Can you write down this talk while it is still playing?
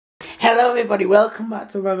Hello everybody, welcome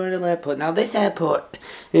back to my model airport. Now this airport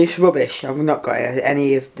is rubbish. I've not got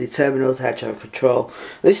any of the terminals I have control.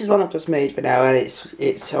 This is one I've just made for now and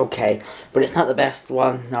it's okay. But it's not the best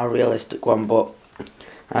one, not a realistic one, but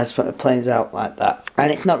I just put the planes out like that.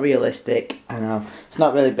 And it's not realistic, I know. It's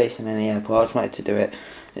not really based on any airport, I just wanted to do it.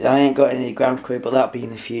 I ain't got any ground crew, but that'll be in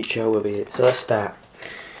the future, will be it. So let's start.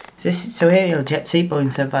 So here you go, Jet C,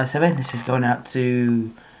 Boeing 757. This is going out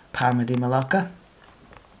to Palma de Mallorca.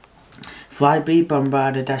 Flybe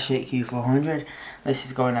Bombardier -8Q400. This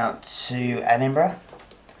is going out to Edinburgh.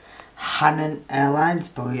 Hannon Airlines,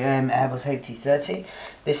 Airbus A330.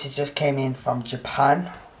 This is just came in from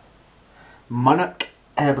Japan. Monarch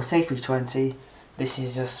Airbus A320. This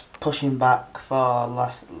is just pushing back for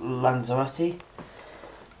Lanzarote.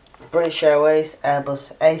 British Airways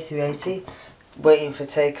Airbus A380. Waiting for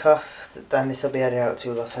takeoff. Then this will be heading out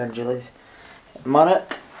to Los Angeles.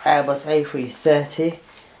 Monarch Airbus A330.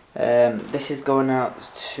 This is going out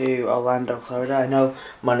to Orlando, Florida. I know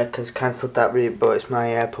Monica's cancelled that route, but it's my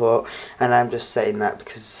airport, and I'm just saying that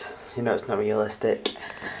because, you know, it's not realistic,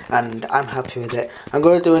 and I'm happy with it. I'm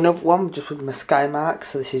going to do another one just with my skymarks.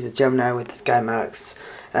 So this is a Gemini with the skymarks.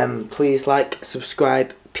 Please like,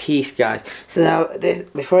 subscribe, peace guys. So now,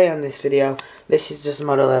 before I end this video, this is just a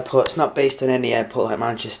model airport. It's not based on any airport like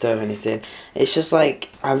Manchester or anything. It's just like,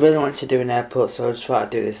 I really want to do an airport, so I just thought I'd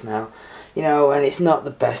do this now. You know, and it's not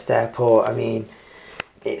the best airport. I mean,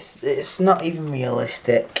 it's not even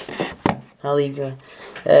realistic. I'll leave you.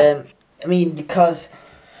 I mean, because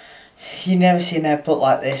you never see an airport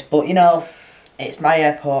like this, but you know, it's my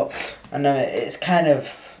airport. I know it's kind of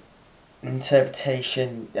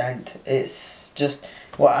interpretation, and it's just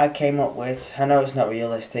what I came up with. I know it's not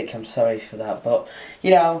realistic. I'm sorry for that, but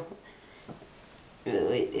you know,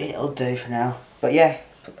 it'll do for now. But yeah,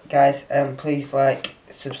 guys, please like,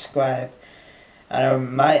 subscribe. And I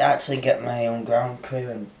might actually get my own ground crew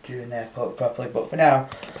and do an airport properly, but for now,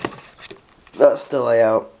 that's the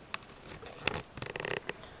layout.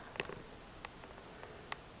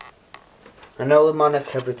 I know the Monarch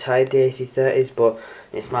have retired the A330s, but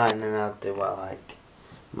it's mine and I'll do what I like.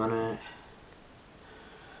 Monarch,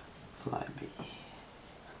 Flybe.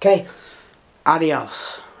 Okay,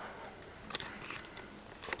 adios.